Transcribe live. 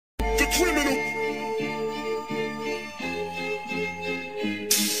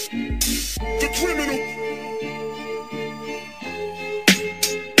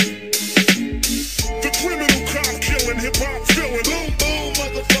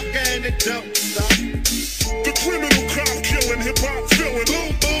don't stop. The criminal cop killing, hip hop feeling. Boom,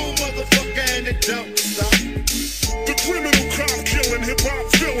 boom, motherfucker, and it don't stop. The criminal cop killing, hip hop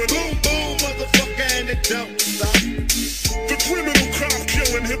feeling. Boom, boom, motherfucker, and it don't stop. The criminal cop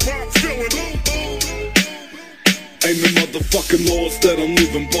killing, hip hop feeling. Boom, boom. Ain't no motherfucking laws that I'm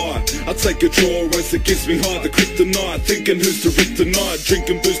living by. I take a draw as it gets me high, the kryptonite. Thinking who's to rip tonight,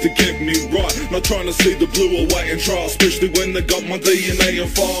 drinking booze to get me right. Not trying to see the blue awaiting trial, especially when they got my DNA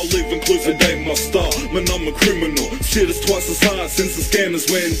and file. Leaving clues that ain't my style, man I'm a criminal. Shit is twice as hard since the scanners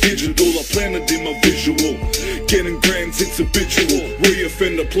went digital. I planted in my visual, getting grants it's habitual.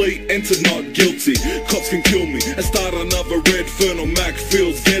 Re-offender plea, enter not guilty. Cops can kill me and start another red fern or Mac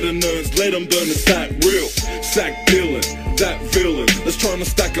Fields. Get a nerves, let them burn, it's that real. Sack dealing, that villain that's trying to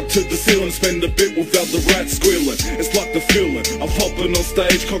stack up to the ceiling. Spend a bit without the rat squealing. It's like the feeling I'm hopping on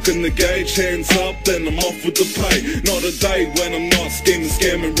stage, cocking the gauge, hands up, then I'm off with the pay. Not a day when I'm not scheming,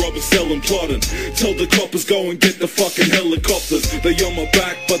 scamming, robbing, selling, plotting. Tell the coppers go and get the fucking helicopters. They on my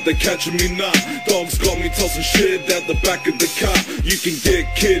back but they catching me now. Dogs got me tossing shit out the back of the car. You can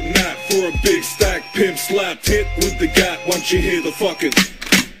get kidnapped for a big stack, pimp slapped, hit with the gap once you hear the fucking.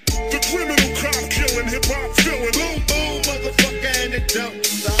 The criminal cop killing, hip hop feeling. Boom, boom, motherfucker, and it don't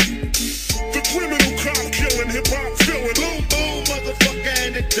stop. The criminal cop killing, hip hop feeling. Boom, boom, motherfucker,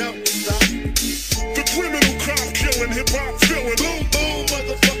 and it don't stop. The criminal cop killing, hip hop feeling. Boom, boom,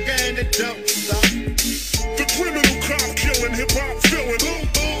 motherfucker, and it don't stop. The criminal cop killing, hip hop feeling. Boom,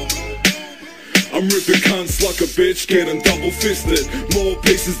 boom. I'm ripping cunts like a bitch, getting double fisted. More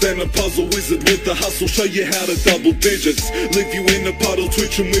pieces than a puzzle wizard with the hustle. Show you how to double digits. Leave you in a puddle,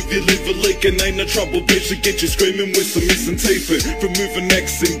 twitching with your liver leaking. Ain't no trouble, bitch, to get you screaming with some missing teeth. Removing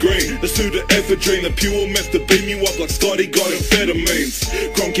X and green, the pseudo ephedrine, a pure meth to beam you up like Scotty got amphetamines.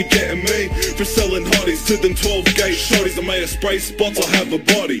 Gronky getting me for selling hotties to them 12 gauge shotties. I made a spray spots, I have a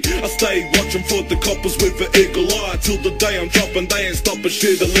body. I stay watching for the coppers with an eagle eye. Till the day I'm dropping, they ain't stopping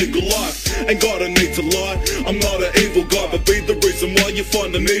shit, illegal life. Ain't got a need to lie, I'm not an evil guy, but be the reason why you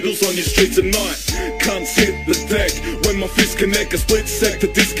find the needles on your streets at night. Cunts hit the deck when my fists connect, a split sec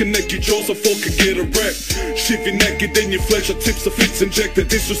to disconnect your jaws so fuck can get a wreck. Shiv you naked in your flesh, or tips of fits injected.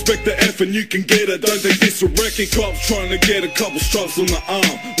 Disrespect the F and you can get it, don't think this a wrecking. Cops trying to get a couple stripes on the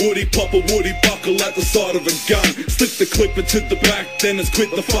arm. Woody pop a woody buckle at the side of a gun. Slip the clip into the back, then it's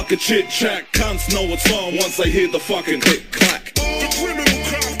quit the fucking chit chat. Cunts know it's on once they hear the fucking click clack. The criminal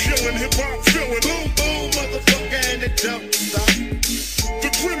cop killing, hip hop feeling. Boom, boom, motherfucker, and it don't stop. The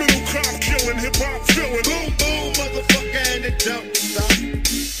criminal cop killing, hip hop feeling. Boom, boom, motherfucker, and it don't